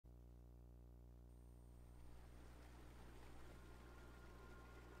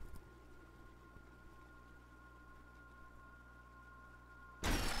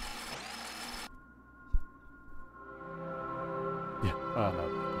Oh,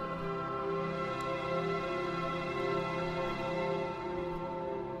 no.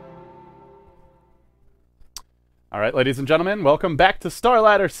 All right, ladies and gentlemen, welcome back to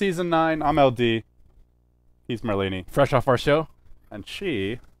Starladder Season 9. I'm LD. He's Merlini. Fresh off our show. And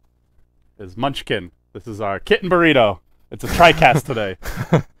she is Munchkin. This is our kitten burrito. It's a tri-cast today.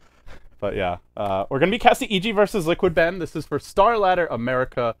 But yeah, we're going to be casting EG versus Liquid Ben. This is for Starladder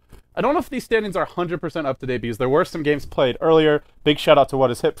America. I don't know if these standings are 100% up to date because there were some games played earlier. Big shout out to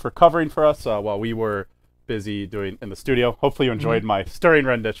What Is Hip for covering for us while we were busy doing in the studio. Hopefully you enjoyed my stirring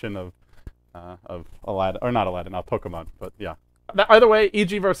rendition of Aladdin, or not Aladdin, Pokemon. But yeah, either way,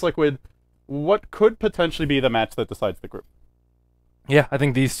 EG versus Liquid, what could potentially be the match that decides the group? Yeah, I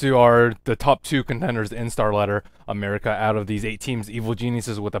think these two are the top two contenders in Starladder America out of these 8 teams. Evil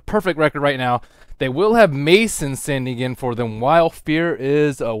Geniuses with a perfect record right now. They will have Mason standing in for them while Fear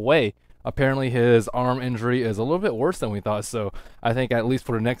is away. Apparently his arm injury is a little bit worse than we thought, so I think at least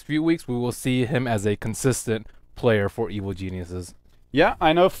for the next few weeks we will see him as a consistent player for Evil Geniuses. Yeah,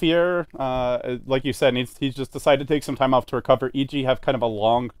 I know Fear, like you said, he's just decided to take some time off to recover. EG have kind of a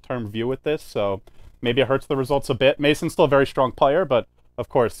long-term view with this, so maybe it hurts the results a bit. Mason's still a very strong player, but of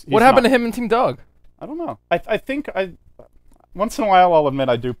course, what happened to him in Team Dog? I don't know. I think once in a while I'll admit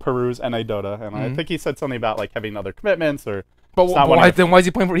I do peruse NA Dota, and I think he said something about like having other commitments or. But why is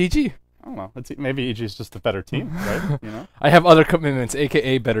he playing for EG? I don't know. Maybe EG's just a better team, right? You know. I have other commitments,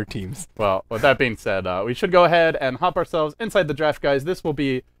 aka better teams. Well, with that being said, we should go ahead and hop ourselves inside the draft, guys. This will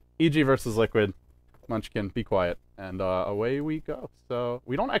be EG versus Liquid. Munchkin, be quiet. And away we go. So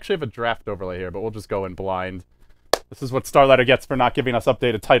we don't actually have a draft overlay here, but we'll just go in blind. This is what Starladder gets for not giving us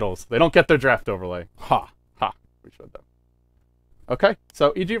updated titles. They don't get their draft overlay. Ha. Ha. We should, though. Okay,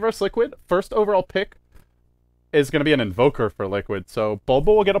 so EG versus Liquid. First overall pick is going to be an Invoker for Liquid. So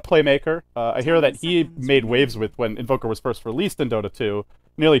Bulbo will get a Playmaker. I hear that he made waves with when Invoker was first released in Dota 2.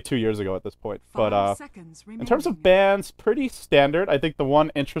 Nearly 2 years ago at this point. But in terms of bans, pretty standard. I think the one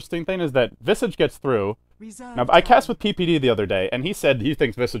interesting thing is that Visage gets through. Now, I cast with PPD the other day, and he said he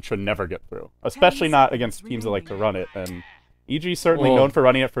thinks Visage should never get through. Especially not against teams that like to run it. And EG certainly known for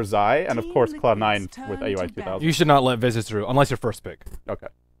running it for Zai, and of course Cloud9 with AUI 2000. You should not let Visage through, unless your first pick. Okay.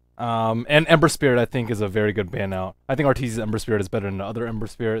 And Ember Spirit, I think, is a very good ban out. I think Arteezy's Ember Spirit is better than the other Ember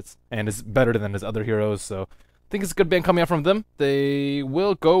Spirits, and is better than his other heroes, so I think it's a good ban coming out from them. They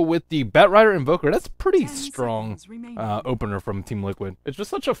will go with the Batrider Invoker. That's pretty strong opener from Team Liquid. It's just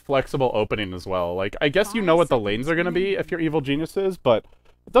such a flexible opening as well. Like, I guess you know what the lanes are going to be if you're Evil Geniuses, but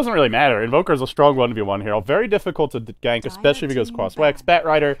it doesn't really matter. Invoker's a strong 1v1 hero. Very difficult to gank, especially if he goes cross-wax.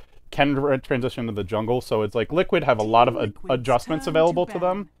 Batrider can transition to the jungle, so it's like Liquid have a lot of adjustments available to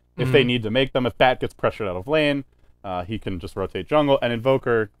them if they need to make them. If Bat gets pressured out of lane, he can just rotate jungle, and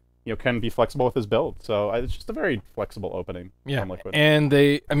Invoker, you know, can be flexible with his build. So it's just a very flexible opening from Liquid. And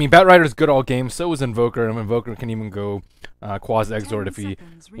Batrider's good all game, so is Invoker, and Invoker can even go quasi-exort if he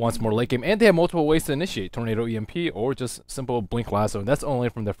wants more late game. And they have multiple ways to initiate, Tornado EMP or just simple Blink Lasso, and that's only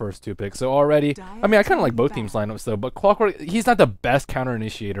from the first 2 picks. So already, I kind of like both teams' lineups though, but Clockwork, he's not the best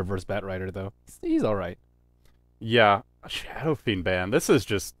counter-initiator versus Batrider though. He's alright. Yeah. Shadow Fiend ban. This is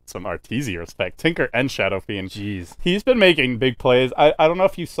just some Arteezy respect. Tinker and Shadow Fiend. Jeez. He's been making big plays. I don't know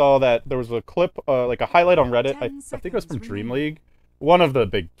if you saw that there was a clip, like a highlight on Reddit. I think it was from Dream League. One of the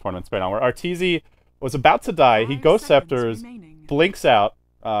big tournaments right now, where Arteezy was about to die. He goes Scepters, blinks out,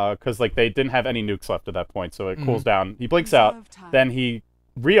 because like they didn't have any nukes left at that point, so it cools down. He blinks out, then he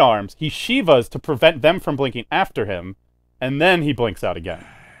rearms. He Shivas to prevent them from blinking after him, and then he blinks out again.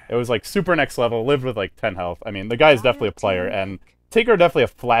 It was like super next level, lived with like 10 health. I mean, the guy is definitely a player, and Tinker definitely a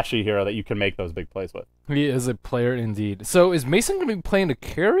flashy hero that you can make those big plays with. He is a player indeed. So is Mason going to be playing the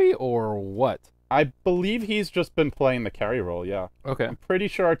carry or what? I believe he's just been playing the carry role, yeah. Okay. I'm pretty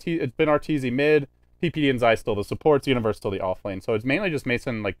sure it's been Arteezy mid, PPD and Zai still the supports, Universe still the off lane. So it's mainly just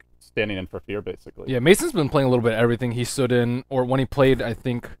Mason like standing in for Fear, basically. Yeah, Mason's been playing a little bit of everything. He stood in, or when he played, I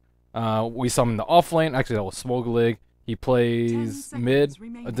think we saw him in the off lane. Actually, that was Smogalig. He plays mid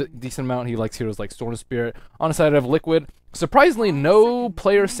a decent amount. He likes heroes like Storm Spirit. On the side of Liquid, surprisingly, no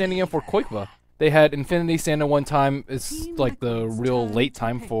player standing in for Koikva. They had Infinity stand in one time. It's like the real late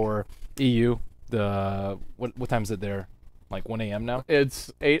time for EU. What time is it there? Like 1 a.m. now?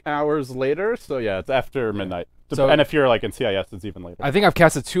 It's 8 hours later, so yeah, it's after midnight. So, and if you're like in CIS, it's even later. I think I've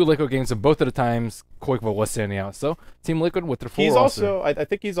casted 2 Liquid games, and both of the times Koikva was standing out. So Team Liquid with their full roster. I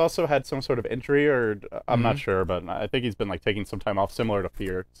think he's also had some sort of injury, or I'm not sure, but I think he's been like taking some time off, similar to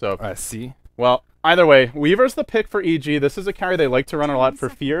Fear. So I see. Well, either way, Weaver's the pick for EG. This is a carry they like to run a lot for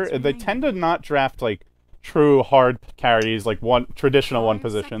Fear. They tend to not draft like true hard carries, like traditional 1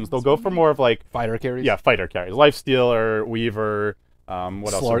 positions. They'll go for more of like fighter carries. Yeah, fighter carries. Lifestealer, Weaver.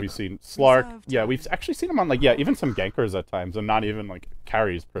 What else have we seen? Slark. Yeah, we've actually seen him on, like, even some gankers at times, and not even, like,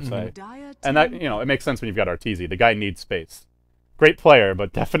 carries, per se. And that, you know, it makes sense when you've got Arteezy. The guy needs space. Great player,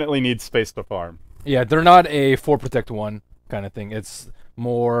 but definitely needs space to farm. Yeah, they're not a 4 protect 1 kind of thing. It's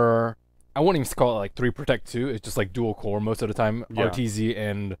more... I wouldn't even call it, like, 3 protect 2. It's just, like, dual core most of the time. Yeah. Arteezy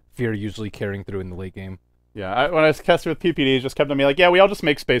and Fear usually carrying through in the late game. Yeah, when I was casting with PPD, it just kept on me like, yeah, we all just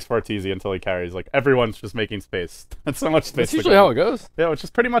make space for Arteezy until he carries. Like, everyone's just making space. That's so much space. That's usually how it goes. Yeah, which is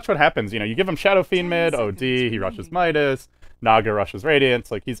pretty much what happens. You know, you give him Shadow Fiend mid, OD, he rushes Midas, Naga rushes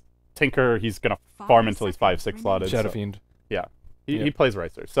Radiance. Like, he's Tinker, he's going to farm until he's 5-6 slotted. Shadow Fiend. Yeah, he plays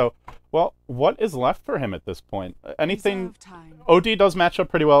Ricer. So, well, what is left for him at this point? Anything... OD does match up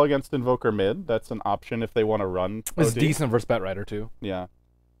pretty well against Invoker mid. That's an option if they want to run OD. It's decent versus Bat Rider, too. Yeah.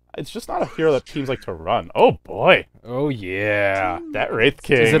 It's just not a hero that teams like to run. Oh, boy. Oh, yeah. That Wraith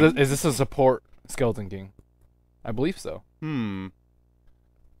King. Is this a support Skeleton King? I believe so.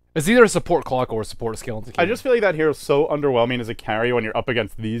 It's either a support Clock or a support Skeleton King. I just feel like that hero's so underwhelming as a carry when you're up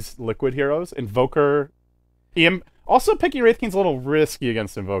against these liquid heroes. Invoker... Also, picking Wraith King's a little risky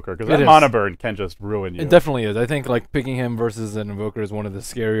against Invoker, because that mana burn can just ruin you. It definitely is. I think, like, picking him versus an Invoker is one of the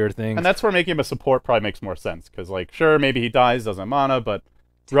scarier things. And that's where making him a support probably makes more sense, because, like, sure, maybe he dies, doesn't have mana, but...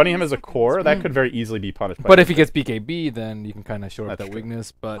 running him as a core, that could very easily be punished. But if he gets BKB, then you can kind of shore up that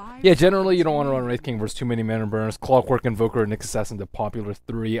weakness. But yeah, generally you don't want to run Wraith King versus too many mana burns. Clockwork, Invoker, and Nyx Assassin, the popular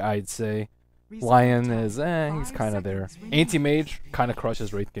 3, I'd say. Lion is, he's kind of there. Anti-Mage kind of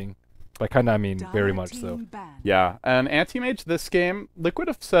crushes Wraith King. By kind of, I mean very much so. Yeah, and Anti-Mage this game, Liquid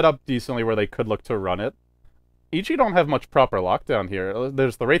have set up decently where they could look to run it. EG don't have much proper lockdown here.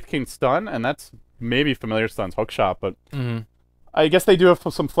 There's the Wraith King stun, and that's maybe Familiar Stun's hookshot, but... I guess they do have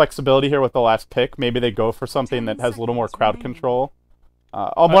some flexibility here with the last pick. Maybe they go for something that has a little more crowd control.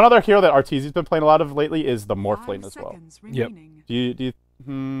 One other hero that Arteezy's been playing a lot of lately is the Morphlane as well. Yep.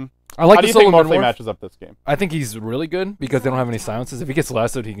 I like How do you think Morphlane matches up this game? I think he's really good because they don't have any silences. If he gets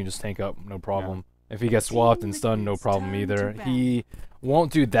lassoed, he can just tank up, no problem. Yeah. If he gets swapped and stunned, no problem either. He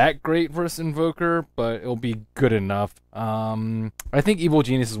won't do that great versus Invoker, but it'll be good enough. I think Evil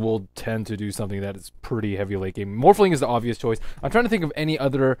Geniuses will tend to do something that is pretty heavy late game. Morphling is the obvious choice. I'm trying to think of any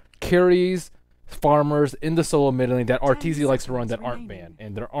other carries, farmers in the solo mid lane that Arteezy likes to run that aren't banned,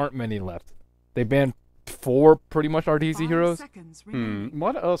 and there aren't many left. They banned 4 pretty much Arteezy heroes.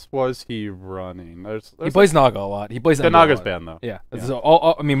 What else was he running? He plays Naga a lot. He plays the Naga's banned though. Yeah. So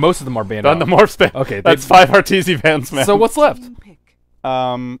I mean, most of them are banned. On the Morph's banned. Okay, that's 5 Arteezy bans, man. So what's left?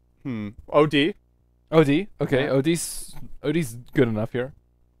 OD. OD. Okay. Yeah. OD's good enough here.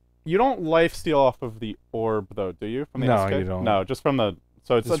 You don't lifesteal off of the orb though, do you? From the no, you don't. No, just from the.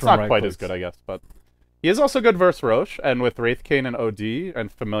 So it's not quite as good, I guess, but. He is also good versus Roche, and with Wraith King and OD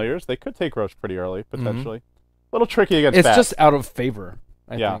and Familiars, they could take Roche pretty early, potentially. A little tricky against It's just out of favor,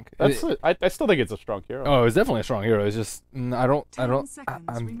 I think. I still think it's a strong hero. Oh, it's definitely a strong hero. It's just, I'm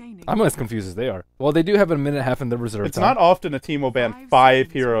as confused as they are. Well, they do have a minute and a half in the reserve It's not often a team will ban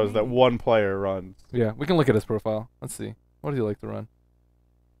 5 heroes that 1 player runs. Yeah, we can look at his profile. Let's see. What does he like to run?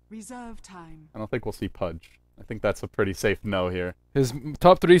 Reserve time. I don't think we'll see Pudge. I think that's a pretty safe no here. His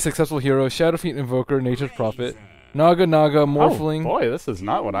top 3 successful heroes: Shadow Fiend, Invoker, Nature's Prophet, Naga, Morphling. Oh boy, this is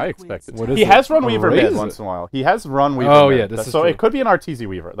not what I expected. He has run Weaver mid once in a while. He has run Weaver mid. Yeah, this is so true. It could be an Arteezy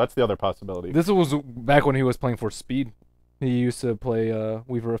Weaver. That's the other possibility. This was back when he was playing for speed. He used to play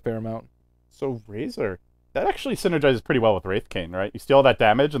Weaver a fair amount. So Razor, that actually synergizes pretty well with Wraith King, right? You steal that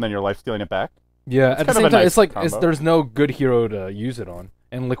damage and then you're life stealing it back. Yeah, at the same time, it's like there's no good hero to use it on.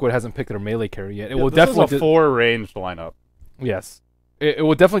 And Liquid hasn't picked their melee carry yet. It will definitely this is a 4-ranged lineup. Yes. It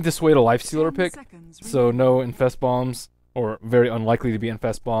will definitely dissuade a Lifestealer pick. So no Infest Bombs, or very unlikely to be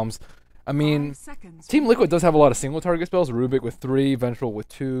Infest Bombs. I mean, Team Liquid does have a lot of single target spells. Rubik with 3, Ventral with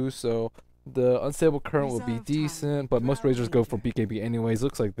 2, so the Unstable Current will be decent, but most Razors go for BKB anyways.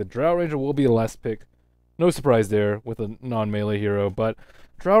 Looks like the Drow Ranger will be the last pick. No surprise there with a non-melee hero, but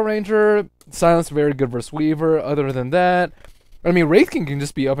Drow Ranger, Silence very good versus Weaver. Other than that, I mean, Wraith King can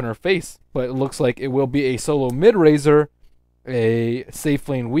just be up in her face, but it looks like it will be a solo mid-Razor, a safe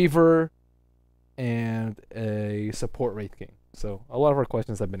lane Weaver, and a support Wraith King. So a lot of our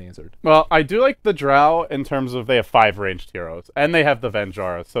questions have been answered. Well, I do like the Drow in terms of they have 5 ranged heroes, and they have the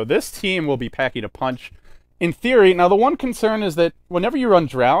Venjara. So this team will be packing a punch. In theory, now the one concern is that whenever you run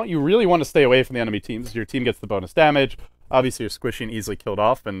Drow, you really want to stay away from the enemy teams. Your team gets the bonus damage. Obviously, you're squishing easily killed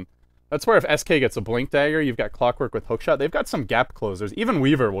off, and that's where if SK gets a Blink Dagger, you've got Clockwork with Hookshot. They've got some gap closers. Even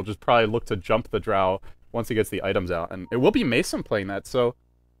Weaver will just probably look to jump the Drow once he gets the items out, and it will be Mason playing that. So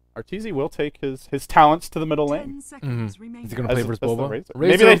Arteezy will take his talents to the middle 10 lane. seconds remaining. Is he gonna play versus the Boba?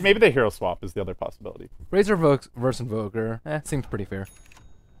 Razor. Maybe they hero swap is the other possibility. Razor versus Invoker. Seems pretty fair.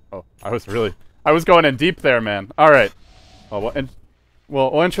 Oh, I was going in deep there, man. All right. Well,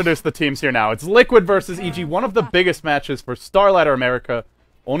 we'll introduce the teams here now. It's Liquid versus EG, one of the biggest matches for Starladder America.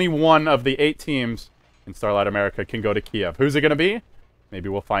 Only one of the 8 teams in Starladder America can go to Kiev. Who's it going to be? Maybe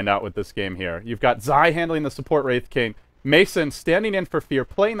we'll find out with this game here. You've got Zai handling the support Wraith King, Mason standing in for Fear,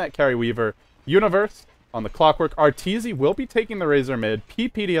 playing that carry Weaver, Universe on the Clockwork, Arteezy will be taking the Razor mid,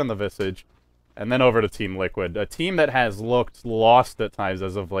 PPD on the Visage, and then over to Team Liquid, a team that has looked lost at times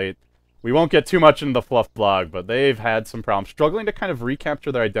as of late. We won't get too much into the Fluff blog, but they've had some problems, struggling to kind of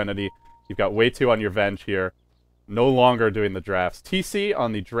recapture their identity. You've got way too on your Venge here, no longer doing the drafts. TC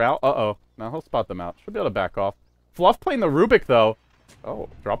on the Drought, now he'll spot them out, should be able to back off. Fluff playing the Rubik though,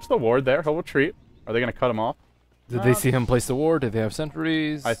 drops the ward there, he'll retreat. Are they going to cut him off? Did they see him place the ward? Did they have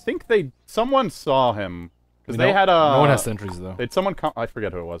sentries? I think someone saw him. Because they had no one has sentries though. They'd someone come, I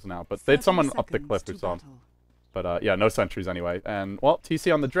forget who it was now, but they'd someone up the cliff who saw him. But yeah, no sentries anyway. And well,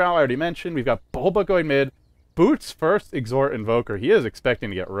 TC on the Drow, I already mentioned. We've got Bulba going mid. Boots first, Exhort Invoker. He is expecting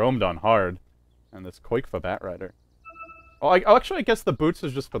to get roamed on hard. And this Koikfa Bat Rider. Actually, I guess the Boots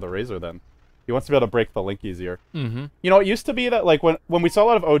is just for the Razor then. He wants to be able to break the link easier. Mm-hmm. You know, it used to be that like when we saw a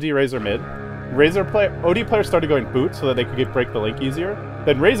lot of OD Razor mid, OD players started going Boots so that they could break the link easier.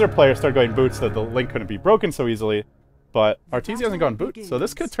 Then Razor players started going Boots so that the link couldn't be broken so easily. But Arteezy hasn't gone Boots, so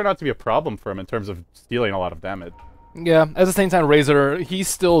this could turn out to be a problem for him in terms of stealing a lot of damage. Yeah, at the same time, Razor, he's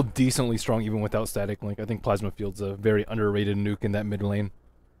still decently strong even without Static Link. I think Plasma Field's a very underrated nuke in that mid lane.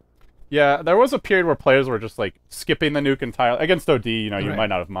 Yeah, there was a period where players were just like skipping the nuke entirely. Against OD, you know, you might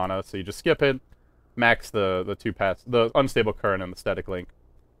not have mana, so you just skip it, max the unstable current and the Static Link.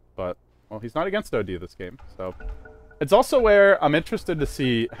 But well, he's not against OD this game, so it's also where I'm interested to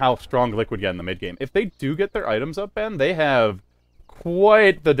see how strong Liquid get in the mid game. If they do get their items up, Ben, they have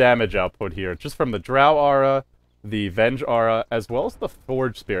quite the damage output here, just from the Drow aura, the Venge aura, as well as the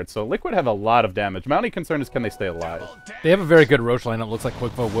Forge Spirit. So Liquid have a lot of damage. My only concern is can they stay alive? They have a very good Roach lineup. Looks like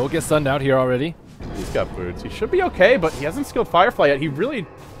Quickfo will get stunned out here already. He's got boots. He should be okay, but he hasn't skilled Firefly yet. He really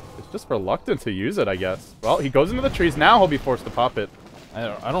is just reluctant to use it, I guess. Well, he goes into the trees. Now he'll be forced to pop it.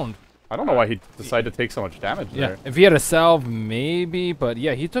 I don't know why he decided to take so much damage there. If he had a salve, maybe, but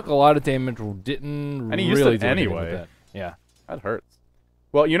yeah, he took a lot of damage, didn't and he really used it do anything anyway. with that. Yeah. That hurts.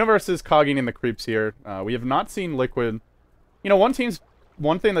 Well, Universe is cogging in the creeps here. We have not seen Liquid. You know, one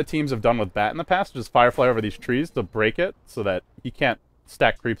thing that teams have done with Bat in the past is just Firefly over these trees to break it so that he can't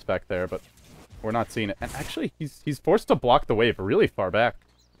stack creeps back there, but we're not seeing it. And actually, he's forced to block the wave really far back.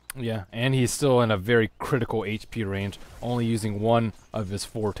 Yeah, and he's still in a very critical HP range, only using one of his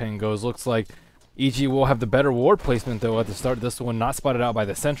 4 tangos. Looks like EG will have the better ward placement, though, at the start. This one not spotted out by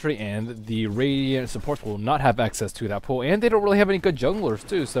the sentry, and the Radiant supports will not have access to that pool. And they don't really have any good junglers,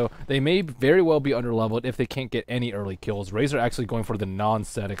 too, so they may very well be underleveled if they can't get any early kills. Razor actually going for the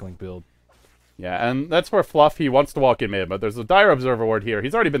non-static link build. Yeah, and that's where Fluff, he wants to walk in mid, but there's a Dire Observer ward here.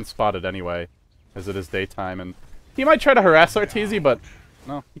 He's already been spotted anyway, as it is daytime, and he might try to harass Arteezy, but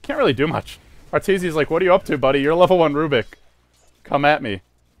no, he can't really do much. Arteezy's like, what are you up to, buddy? You're level 1 Rubik. Come at me.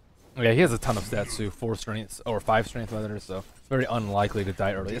 Yeah, he has a ton of stats too, 4 strength, or 5 strength rather, so it's very unlikely to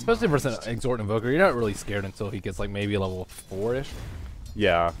die early. Especially versus an Exhort Invoker, you're not really scared until he gets like maybe level 4-ish.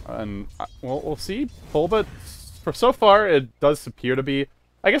 Yeah, and we'll see. Bulba, for so far, it does appear to be...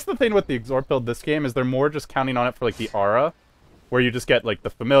 I guess the thing with the Exhort build this game is they're more just counting on it for like the aura, where you just get like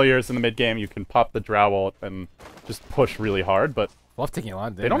the familiars in the mid game, you can pop the Drow ult and just push really hard, but Fluff taking a lot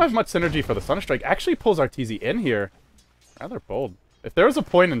of damage. They don't have much synergy for the Sunstrike. Actually pulls Arteezy in here. Rather bold. If there was a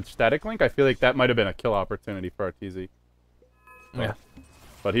point in Static Link, I feel like that might have been a kill opportunity for Arteezy. Yeah.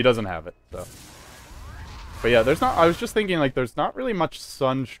 But he doesn't have it, so. But yeah, there's not... I was just thinking, like, there's not really much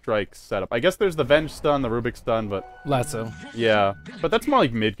Sunstrike setup. I guess there's the Venge stun, the Rubik stun, but... Lasso. Yeah. But that's more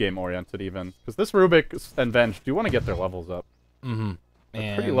like mid-game oriented, even. Because this Rubik and Venge do want to get their levels up. Mm-hmm.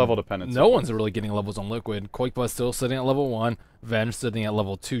 And pretty level dependent. No one's really getting levels on Liquid. Koikba still sitting at level 1. Venge sitting at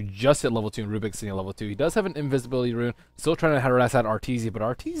level 2, just at level 2, and Rubik sitting at level 2. He does have an invisibility rune. Still trying to harass out Arteezy, but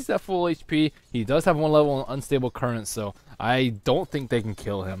Arteezy's at full HP. He does have 1 level on unstable current, so I don't think they can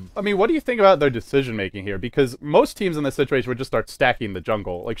kill him. I mean, what do you think about their decision making here? Because most teams in this situation would just start stacking the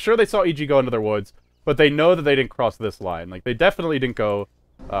jungle. Like, sure, they saw EG go into their woods, but they know that they didn't cross this line. Like, they definitely didn't go,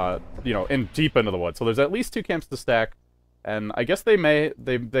 you know, in deep into the woods. So there's at least 2 camps to stack. And I guess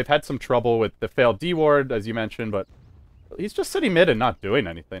they've had some trouble with the failed D-ward, as you mentioned, but he's just sitting mid and not doing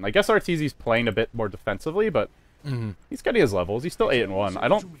anything. I guess Arteezy's playing a bit more defensively, but he's getting his levels. He's still 8-1. I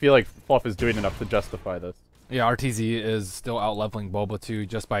don't feel like Fluff is doing enough to justify this. Yeah, RTZ is still out-leveling Boba too,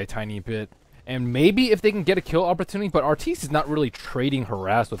 just by a tiny bit. And maybe if they can get a kill opportunity, but RTZ is not really trading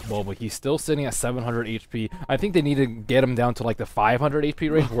harass with Boba. He's still sitting at 700 HP. I think they need to get him down to like the 500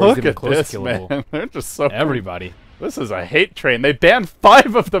 HP range where he's Look gonna at close this, killable. man. They're just so... Everybody. This is a hate train. They banned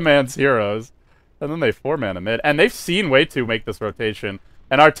 5 of the man's heroes, and then they 4-man a mid. And they've seen way to make this rotation.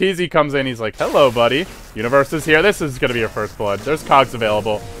 And RTZ comes in, he's like, hello, buddy. Universe is here. This is going to be your first blood. There's cogs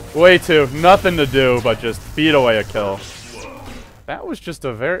available. Way to. Nothing to do but just feed away a kill. That was just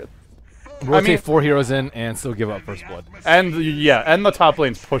a very... Rotate 4 heroes in and still give up first blood. And, yeah, and the top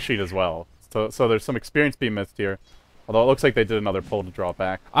lane's pushing as well. So there's some experience being missed here. Although it looks like they did another pull to draw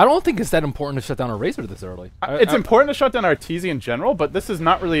back. I don't think it's that important to shut down a Razor this early. It's important to shut down RTZ in general, but this is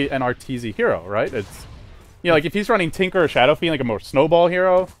not really an RTZ hero, right? It's... You know, like, if he's running Tinker or Shadow Fiend, like a more snowball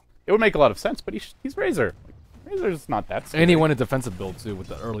hero, it would make a lot of sense, but he's Razor. Like, Razor's not that scary. And he went a defensive build, too, with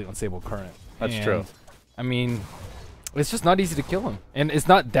the early unstable current. That's true. I mean, it's just not easy to kill him. And it's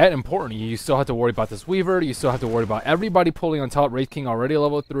not that important. You still have to worry about this Weaver. You still have to worry about everybody pulling on top. Wraith King already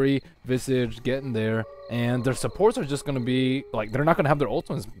level 3. Visage getting there. And their supports are just going to be, like, they're not going to have their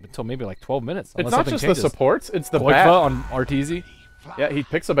ultimates until maybe, like, 12 minutes. It's not just changes. the supports, it's the Koikva bat. on RTZ. Yeah, he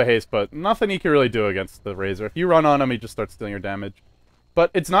picks up a haste, but nothing he can really do against the Razor. If you run on him, he just starts stealing your damage.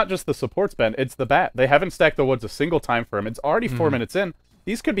 But it's not just the supports, Ben. It's the bat. They haven't stacked the woods a single time for him. It's already 4 minutes in.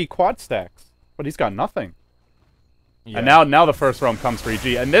 These could be quad stacks, but he's got nothing. Yeah. And now the first roam comes for EG,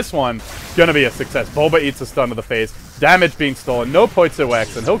 and this one gonna be a success. Boba eats a stun to the face, damage being stolen, no points at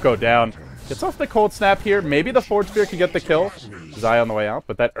Wax, and he'll go down. Gets off the cold snap here. Maybe the Forge Spear can get the kill. Zai on the way out,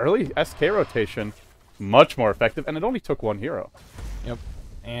 but that early SK rotation, much more effective, and it only took 1 hero. Yep.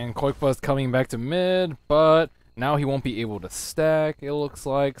 And Koikva's coming back to mid, but now he won't be able to stack, it looks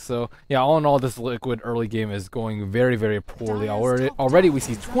like. So, yeah, all in all, this Liquid early game is going very, very poorly. Already we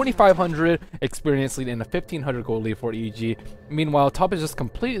see 2,500 experience lead and a 1,500 gold lead for EG. Meanwhile, top is just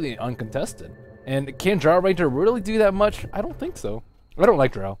completely uncontested. And can Drow Ranger really do that much? I don't think so. I don't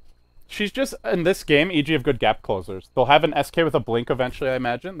like Drow. She's just, in this game, EG have good gap closers. They'll have an SK with a blink eventually, I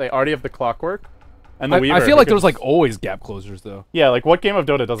imagine. They already have the Clockwork. And the Weaver, I feel like there's like always gap closers though. Yeah, like what game of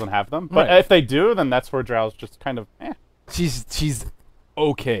Dota doesn't have them? But if they do, then that's where Drow's just kind of She's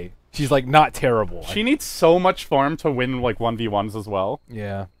okay. She's like not terrible. She needs so much farm to win like 1v1s as well.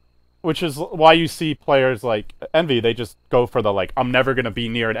 Yeah. Which is why you see players like Envy, they just go for the like, I'm never gonna be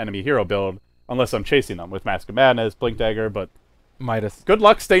near an enemy hero build unless I'm chasing them with Mask of Madness, Blink Dagger, but Midas. Good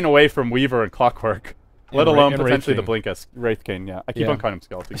luck staying away from Weaver and Clockwork. Let alone potentially the Blink Wraith King, yeah. I keep on calling him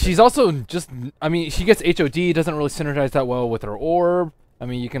Skeleton. She's also just, I mean, she gets HOD, doesn't really synergize that well with her orb. I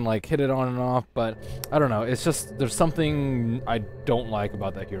mean, you can like hit it on and off, but I don't know. It's just, there's something I don't like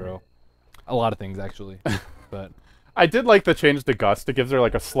about that hero. A lot of things, actually. But I did like the change to Gust. It gives her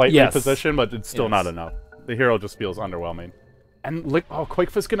like a slight reposition, but it's still not enough. The hero just feels underwhelming. And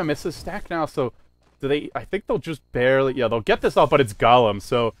Koikva's gonna miss his stack now, so do they, I think they'll just barely, they'll get this off, but it's Golem,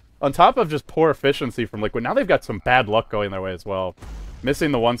 so on top of just poor efficiency from Liquid, now they've got some bad luck going their way as well.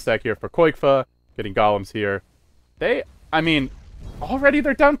 Missing the 1 stack here for Koikva, getting Golems here. I mean, already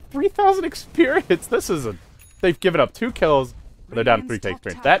they're down 3,000 experience. They've given up 2 kills, but they're down 3k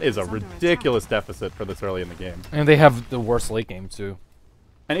experience. That is a ridiculous deficit for this early in the game. And they have the worst late game, too.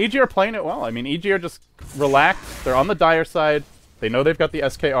 And EG are playing it well. I mean, EG are just relaxed. They're on the dire side. They know they've got the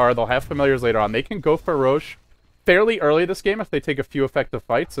SKR. They'll have familiars later on. They can go for Roche fairly early this game if they take a few effective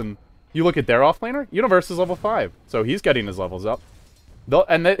fights. And you look at their offlaner, Universe is level 5, so he's getting his levels up.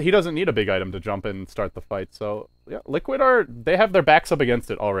 He doesn't need a big item to jump in and start the fight. So yeah, Liquid they have their backs up against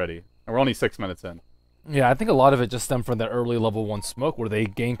it already, and we're only 6 minutes in. Yeah, I think a lot of it just stemmed from that early level 1 smoke where they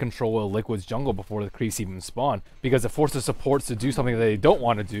gain control of Liquid's jungle before the creeps even spawn, because it forces supports to do something that they don't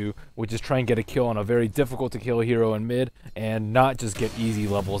want to do, which is try and get a kill on a very difficult to kill hero in mid, and not just get easy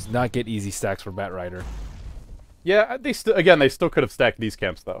levels, not get easy stacks for Batrider. Yeah, they still could have stacked these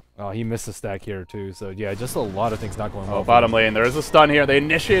camps, though. Oh, he missed a stack here, too. So, yeah, just a lot of things not going well. Oh, bottom lane. There is a stun here. They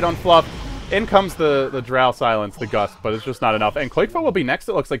initiate on Fluff. In comes the Drow Silence, the Gust, but it's just not enough. And Koikva will be next.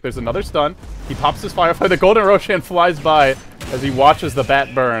 It looks like there's another stun. He pops his Firefly. The Golden Roshan flies by as he watches the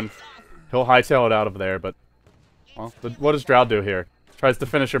bat burn. He'll hightail it out of there, but... Well, what does Drow do here? Tries to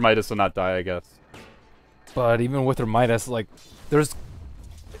finish her Midas and not die, I guess. But even with her Midas, like,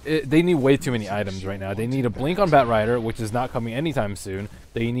 they need way too many items right now. They need a blink on Batrider, which is not coming anytime soon.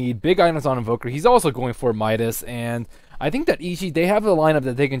 They need big items on Invoker. He's also going for Midas, and I think that EG, they have a lineup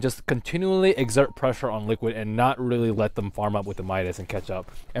that they can just continually exert pressure on Liquid and not really let them farm up with the Midas and catch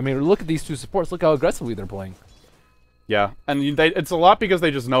up. I mean, look at these 2 supports. Look how aggressively they're playing. Yeah, and it's a lot because they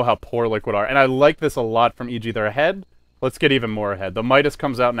just know how poor Liquid are, and I like this a lot from EG. They're ahead. Let's get even more ahead. The Midas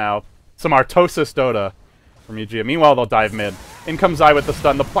comes out now. Some Artosis Dota from EG. Meanwhile, they'll dive mid. In comes I with the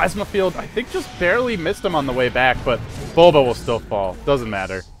stun. The Plasma Field, I think, just barely missed him on the way back, but Bulba will still fall. Doesn't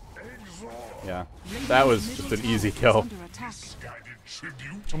matter. Yeah, that was just an easy kill.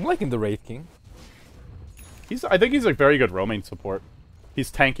 I'm liking the Wraith King. I think he's a very good roaming support.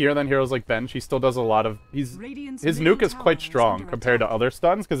 He's tankier than heroes like Bench. He still does a lot of... His nuke is quite strong compared to other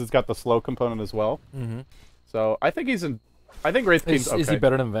stuns because it's got the slow component as well. So I think I think Wraith King's okay. Is he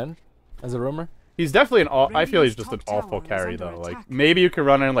better than Ven as a roamer? He's definitely I feel he's just an awful carry though. Like maybe you could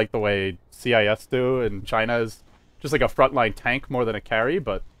run in like the way CIS do in China, is just like a frontline tank more than a carry.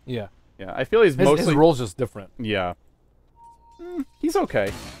 But yeah, I feel he's mostly his role's just different. Yeah, he's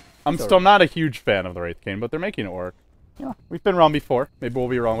okay. I'm still not a huge fan of the Wraith King, but they're making it work. Yeah, we've been wrong before. Maybe we'll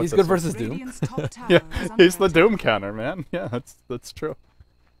be wrong with this. He's good versus Doom. Yeah, he's the Doom counter, man. Yeah, that's true.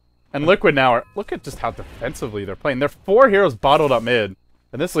 And Liquid now look at just how defensively they're playing. They're 4 heroes bottled up mid,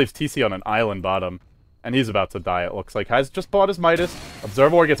 and this leaves TC on an island bottom. And he's about to die, it looks like. Has just bought his Midas.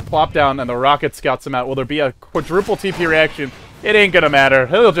 Observer gets plopped down, and the Rocket scouts him out. Will there be a quadruple TP reaction? It ain't gonna matter.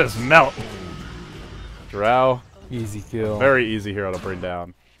 He'll just melt. Drow. Easy kill. Very easy hero to bring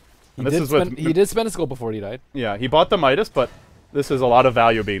down. And he did spend his gold before he died. Yeah, he bought the Midas, but this is a lot of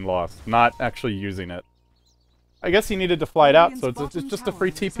value being lost. Not actually using it. I guess he needed to fly it out, so it's just a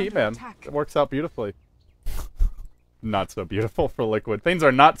free TP, man. It works out beautifully. Not so beautiful for Liquid. Things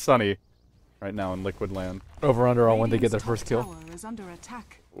are not sunny right now in Liquid land. Over under on when they get their first kill.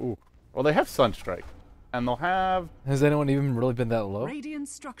 Ooh. Well, they have Sunstrike. And they'll have... Has anyone even really been that low?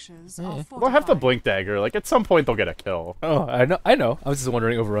 They'll have the Blink Dagger. Like, at some point they'll get a kill. Oh, I know. I was just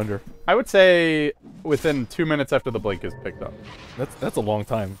wondering over under. I would say within 2 minutes after the Blink is picked up. That's a long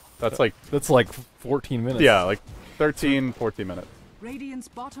time. That's like 14 minutes. Yeah, like 13, 14 minutes. Radiant's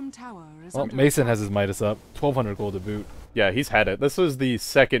bottom tower is well, Mason has his Midas up. 1,200 gold to boot. Yeah, he's had it. This was the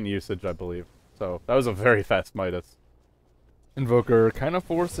second usage, I believe. So that was a very fast Midas. Invoker kind of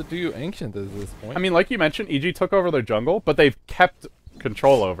forced to do Ancient at this point. I mean, like you mentioned, EG took over their jungle, but they've kept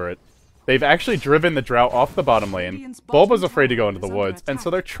control over it. They've actually driven the Drought off the bottom lane. Bulba's afraid to go into the woods, and so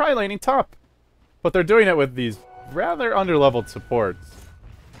they're tri-laning top. But they're doing it with these rather underleveled supports.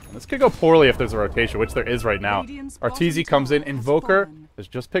 And this could go poorly if there's a rotation, which there is right now. Arteezy comes in. Invoker has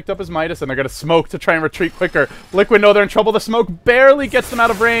just picked up his Midas, and they're going to smoke to try and retreat quicker. Liquid know they're in trouble. The smoke barely gets them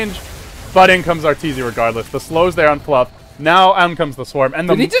out of range. But in comes Arteezy regardless. The slow's there on Fluff. Now on comes the Swarm. And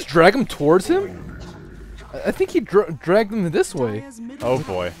did he just drag him towards him? I think he dragged him this way. Oh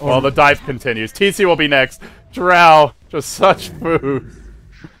boy. Well, the dive continues. TC will be next. Drow. Just such food.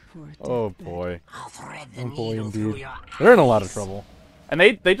 Oh boy. Oh boy indeed. They're in a lot of trouble. And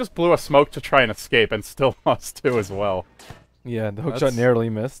they just blew a smoke to try and escape and still lost 2 as well. Yeah, the hookshot narrowly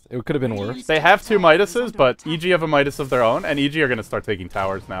missed. It could have been worse. They have 2 Midases, but EG have a Midas of their own, and EG are going to start taking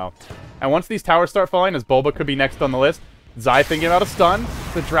towers now. And once these towers start falling, as Bulba could be next on the list, Zai thinking about a stun.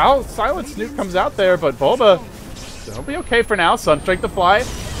 The Drow Silent Snoop comes out there, but Bulba, they'll be okay for now. Sunstrike the fly.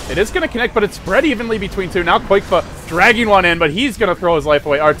 It is going to connect, but it's spread evenly between 2. Now Quakefa dragging one in, but he's going to throw his life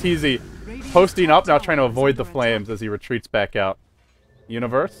away. Arteezy posting up, now trying to avoid the flames as he retreats back out.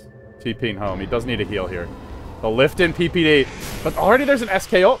 Universe, TPing home. He does need a heal here. They'll lift in PPD, but already there's an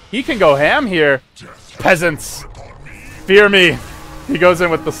SK ult. He can go ham here. Peasants, fear me. He goes in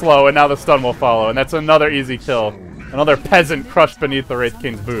with the slow, and now the stun will follow, and that's another easy kill. Another peasant crushed beneath the Wraith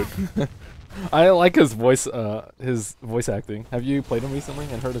King's boot. I like his voice acting. Have you played him recently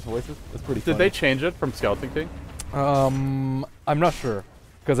and heard his voices? It's pretty funny. Did they change it from Skeleton King? I'm not sure.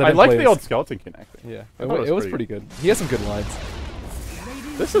 Because I like the old Skeleton King acting. Yeah, it was pretty good. He has some good lines.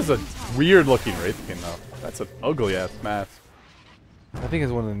 This is a weird-looking Wraith King, though. That's an ugly-ass mask. I think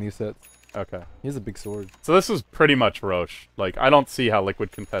it's one of the new sets. Okay. He has a big sword. So this is pretty much Roche. Like, I don't see how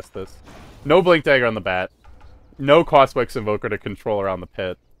Liquid can test this. No Blink Dagger on the bat. No Cosmix Invoker to control around the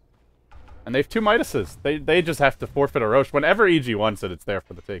pit. And they have 2 Midases. They just have to forfeit a Roche. Whenever EG wants it, it's there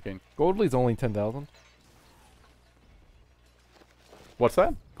for the taking. Goldley's only 10,000. What's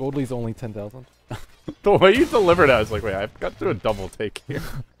that? Goldley's only 10,000. The way you delivered it, I was like, wait, I've got to do a double take here.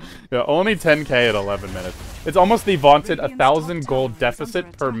 Yeah, only 10k at 11 minutes. It's almost the vaunted 1,000 gold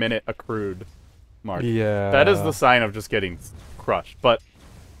deficit per minute accrued mark. Yeah. That is the sign of just getting crushed. But,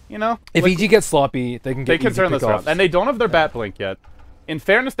 you know. If EG gets sloppy, they can turn this around. And they don't have their bat blink yet. In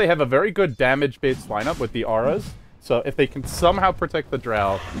fairness, they have a very good damage-based lineup with the auras. So if they can somehow protect the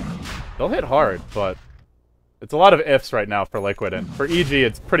Drow, they'll hit hard, but it's a lot of ifs right now for Liquid, and for EG,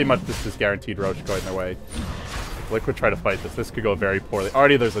 it's pretty much just this guaranteed Roche going their way. If Liquid try to fight this could go very poorly.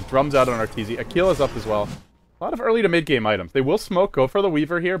 Already there's a Drums out on Arteezy. Akila's up as well. A lot of early to mid-game items. They will smoke, go for the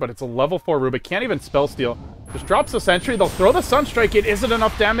Weaver here, but it's a level 4 Rubik. Can't even spell steal. Just drops the Sentry. They'll throw the Sunstrike. It isn't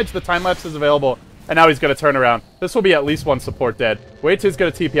enough damage. The time lapse is available. And now he's going to turn around. This will be at least one support dead. Wait till he's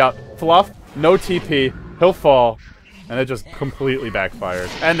going to TP out. Fluff, no TP. He'll fall. And it just completely backfires.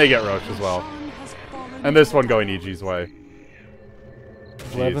 And they get Roche as well. And this one going EG's way.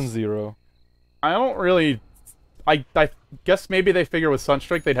 11-0. I don't really... I guess maybe they figure with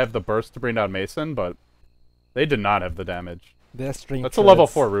Sunstrike they'd have the burst to bring down Mason, but they did not have the damage. That's a level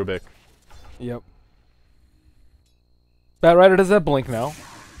 4 Rubik. Yep. Batrider does that blink now.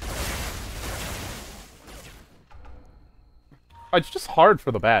 It's just hard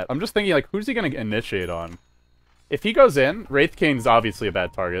for the Bat. I'm just thinking, like, who's he going to initiate on? If he goes in, Wraith King's obviously a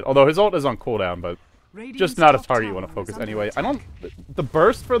bad target. Although his ult is on cooldown, but just not a target you want to focus anyway. I don't... The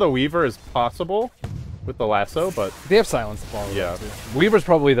burst for the Weaver is possible with the lasso, but... They have silence to follow. Yeah. Weaver's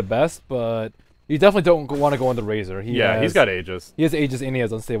probably the best, but you definitely don't want to go on the Razor. He's got Aegis. He has Aegis and he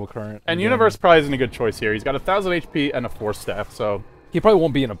has Unstable Current. And Universe probably isn't a good choice here. He's got 1,000 HP and a Force Staff, so... He probably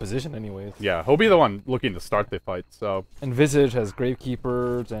won't be in a position anyways. Yeah, he'll be the one looking to start the fight, so... And Visage has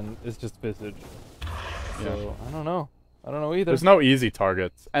Gravekeepers, and it's just Visage. Yeah. So, I don't know. I don't know either. There's no easy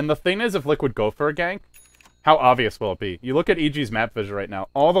targets. And the thing is, if Liquid go for a gank, how obvious will it be? You look at EG's map vision right now.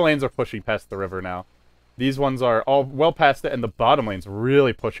 All the lanes are pushing past the river now. These ones are all well past it, and the bottom lane's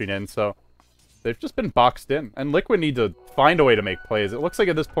really pushing in, so... They've just been boxed in. And Liquid need to find a way to make plays. It looks like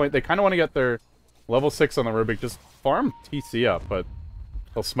at this point, they kind of want to get their level 6 on the Rubik. Just farm TC up, but...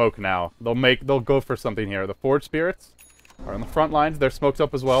 They'll smoke now. They'll go for something here. The Forge Spirits are on the front lines. They're smoked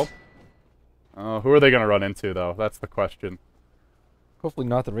up as well. Who are they going to run into, though? That's the question. Hopefully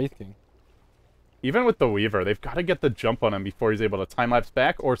not the Wraith King. Even with the Weaver, they've got to get the jump on him before he's able to time-lapse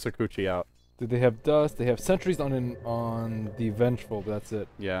back or Sakuchi out. Do they have Dust? They have Sentries on the Vengeful, but that's it.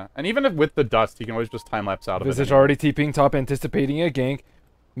 Yeah, and even if with the Dust, he can always just time-lapse out of it. Visage already TPing top, anticipating a gank.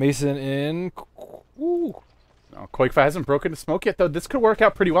 Mason in... Ooh. No, Quakefa hasn't broken the smoke yet, though. This could work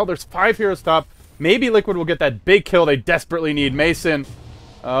out pretty well. There's 5 heroes top. Maybe Liquid will get that big kill they desperately need. Mason...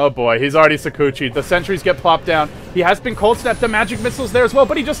 Oh boy, he's already Sakuchi. The sentries get plopped down. He has been cold snapped. The magic missile's there as well,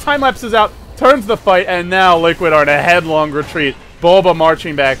 but he just time-lapses out, turns the fight, and now Liquid are in a headlong retreat. Bulba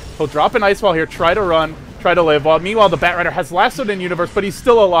marching back. He'll drop an Ice Wall here, try to run, try to live. Meanwhile, the Batrider has lassoed in Universe, but he's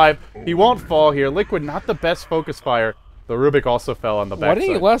still alive. He won't fall here. Liquid, not the best focus fire. The Rubik also fell on the backside. Why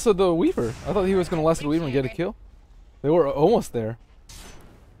didn't he lasso the Weaver? I thought he was going to lasso the Weaver and get a kill. They were almost there.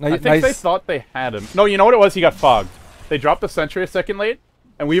 I think they thought they had him. No, you know what it was? He got fogged. They dropped the sentry a second late,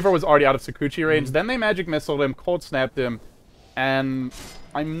 and Weaver was already out of Sakuchi range. Then they magic missiled him, cold snapped him, and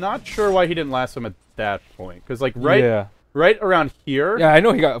I'm not sure why he didn't lasso him at that point. Because, like, right around here... Yeah, I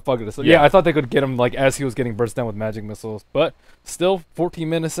know he got fogged. So yeah, I thought they could get him, like, as he was getting burst down with magic missiles. But still, 14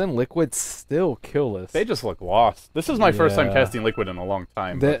 minutes in, Liquid still killless. They just look lost. This is my first time casting Liquid in a long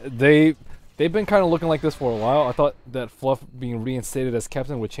time. They've been kind of looking like this for a while. I thought that Fluff being reinstated as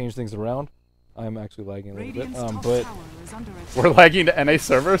captain would change things around. I'm actually lagging a little bit, but... We're lagging to NA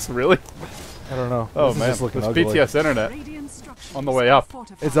servers? Really? I don't know. Oh, man. It's BTS internet on the way up.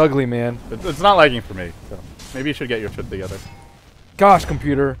 It's ugly, man. It's not lagging for me, so maybe you should get your shit together. Gosh,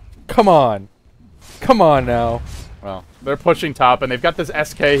 computer. Come on. Come on now. Well, they're pushing top, and they've got this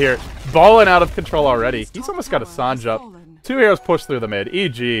SK here, balling out of control already. He's almost got a Sanj up. 2 heroes push through the mid.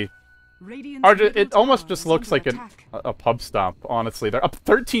 EG. It almost just looks like a pub stomp, honestly. They're up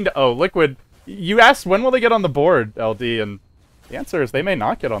 13-0. Liquid, you asked when will they get on the board, LD, and the answer is they may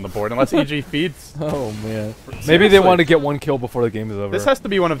not get on the board unless EG feeds. Oh, man. Maybe they want to get 1 kill before the game is over. This has to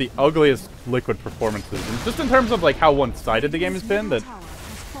be one of the ugliest Liquid performances, and just in terms of like how one-sided the game has been, that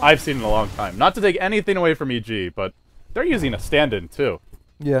I've seen in a long time. Not to take anything away from EG, but they're using a stand-in, too.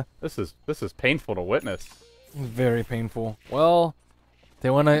 Yeah. This is painful to witness. Very painful. Well... They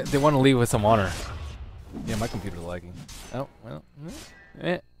wanna leave with some honor. Yeah, my computer's lagging. Oh well.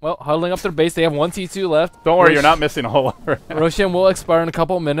 Well, huddling up their base. They have 1 T2 left. Don't worry, you're not missing a whole lot. Roshan will expire in a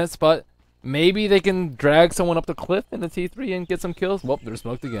couple minutes, but maybe they can drag someone up the cliff in the T3 and get some kills. Well, they're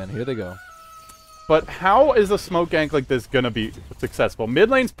smoked again. Here they go. But how is a smoke gank like this gonna be successful? Mid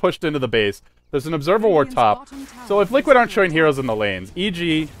lane's pushed into the base. There's an Observer Ward top. So if Liquid aren't showing heroes in the lanes,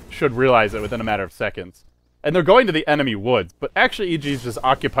 EG should realize it within a matter of seconds. And they're going to the enemy woods, but actually EG's just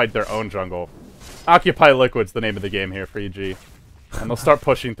occupied their own jungle. Occupy Liquid's the name of the game here for EG. And they'll start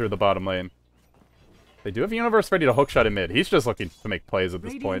pushing through the bottom lane. They do have Universe ready to hookshot in mid. He's just looking to make plays at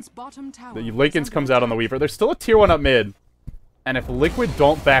this point. The Lakens comes out on the Weaver. There's still a tier 1 up mid. And if Liquid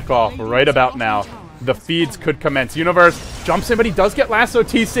don't back off right about now, the feeds could commence. Universe jumps in, but he does get lasso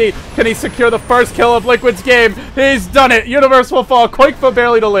TC. Can he secure the first kill of Liquid's game? He's done it. Universe will fall. Quakefa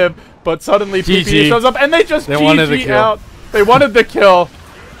barely to live. But suddenly PPE shows up, and they just GG out. They wanted the kill.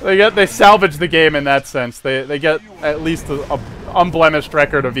 They salvage the game in that sense. They get at least an unblemished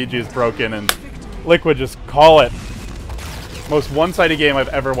record of EG's broken, and Liquid, just call it. Most one-sided game I've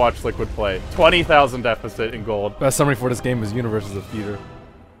ever watched Liquid play. 20,000 deficit in gold. Best summary for this game is Universe is a feeder.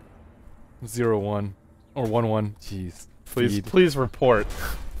 0-1 or 1-1. Jeez. Please report.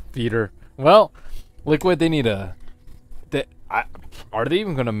 Feeder. Well, Liquid, they need a. Are they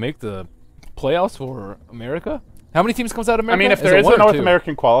even gonna make the playoffs for America? How many teams comes out of America? I mean, if there is a North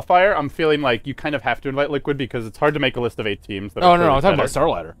American qualifier, I'm feeling like you kind of have to invite Liquid because it's hard to make a list of 8 teams. That no, I'm talking about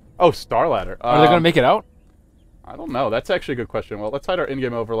Starladder. Oh, Starladder. Are they gonna make it out? I don't know. That's actually a good question. Well, let's hide our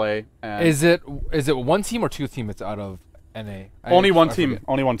in-game overlay. And is it one team or 2 teams that's out of NA? Only one team.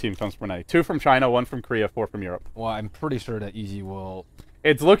 Only one team comes from NA. 2 from China, 1 from Korea, 4 from Europe. Well, I'm pretty sure that EG will.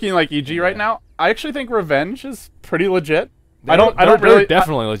 It's looking like EG right now. I actually think Revenge is pretty legit. They're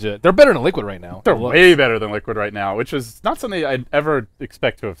definitely legit. They're better than Liquid right now. They're way better than Liquid right now, which is not something I'd ever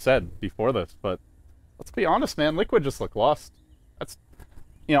expect to have said before this. But let's be honest, man. Liquid just look lost. That's,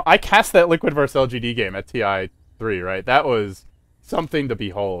 I cast that Liquid versus LGD game at TI3, right? That was something to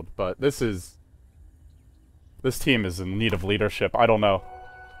behold. But this team is in need of leadership. I don't know.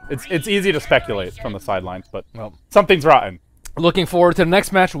 It's easy to speculate from the sidelines, but something's rotten. Looking forward to the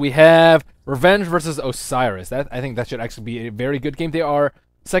next match. We have Revenge versus Osiris. I think that should actually be a very good game. They are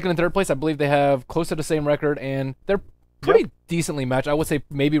second and third place. I believe they have close to the same record, and they're pretty decently matched. I would say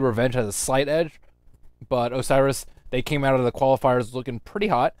maybe Revenge has a slight edge, but Osiris, they came out of the qualifiers looking pretty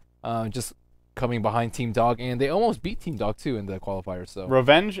hot, just coming behind Team Dog, and they almost beat Team Dog too in the qualifiers. So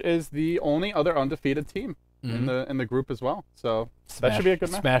Revenge is the only other undefeated team in the group as well. So that should be a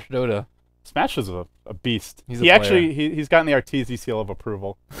good match. Smash Dota. Smash is a beast. He's gotten the Arteezy seal of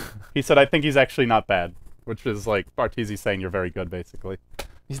approval. He said, I think he's actually not bad, which is like Arteezy saying you're very good, basically.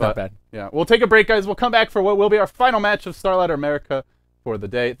 He's not bad. Yeah, we'll take a break, guys. We'll come back for what will be our final match of Starladder America for the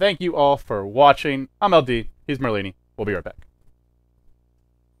day. Thank you all for watching. I'm LD. He's Merlini. We'll be right back.